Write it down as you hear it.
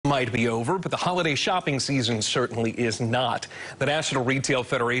might be over, but the holiday shopping season certainly is not. The National Retail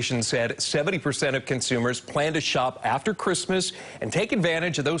Federation said 70% of consumers plan to shop after Christmas and take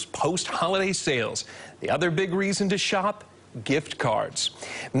advantage of those post-holiday sales. The other big reason to shop? Gift cards.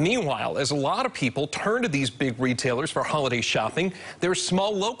 Meanwhile, as a lot of people turn to these big retailers for holiday shopping, there are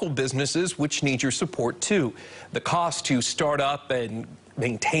small local businesses which need your support too. The cost to start up and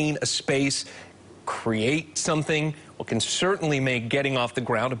maintain a space, create something, can certainly make getting off the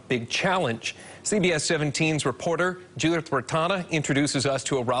ground a big challenge. CBS 17's reporter Judith Ratana introduces us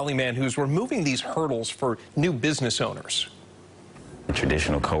to a Raleigh man who's removing these hurdles for new business owners.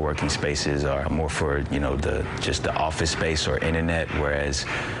 Traditional co-working spaces are more for, just the office space or internet, whereas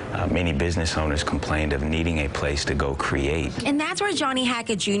many business owners complained of needing a place to go create. And that's where Johnny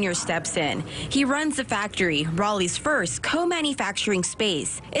Hackett Jr. steps in. He runs the factory, Raleigh's first co-manufacturing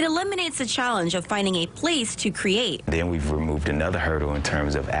space. It eliminates the challenge of finding a place to create. Then we've removed another hurdle in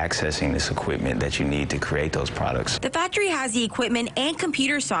terms of accessing this equipment that you need to create those products. The factory has the equipment and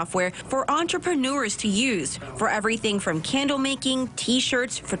computer software for entrepreneurs to use for everything from candle making,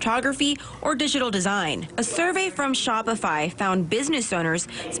 T-shirts, photography, or digital design. A survey from Shopify found business owners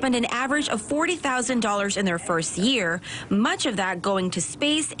spend an average of $40,000 in their first year, much of that going to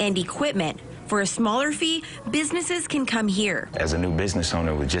space and equipment. For a smaller fee, businesses can come here. As a new business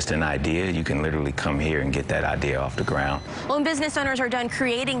owner with just an idea, you can literally come here and get that idea off the ground. When business owners are done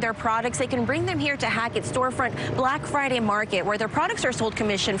creating their products, they can bring them here to Hackett's storefront Black Friday Market, where their products are sold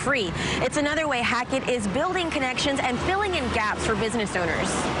commission-free. It's another way Hackett is building connections and filling in gaps for business owners.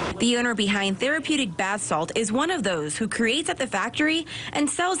 The owner behind Therapeutic Bath Salt is one of those who creates at the factory and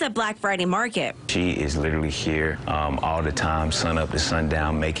sells at Black Friday Market. She is literally here all the time, sun up to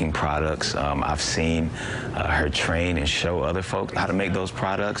sundown, making products. I've seen her train and show other folks how to make those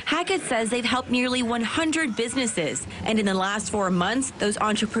products. Hackett says they've helped nearly 100 businesses, and in the last 4 months, those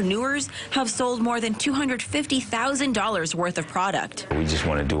entrepreneurs have sold more than $250,000 worth of product. We just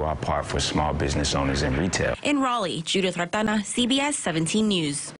want to do our part for small business owners in retail. In Raleigh, Judith Ratana, CBS 17 News.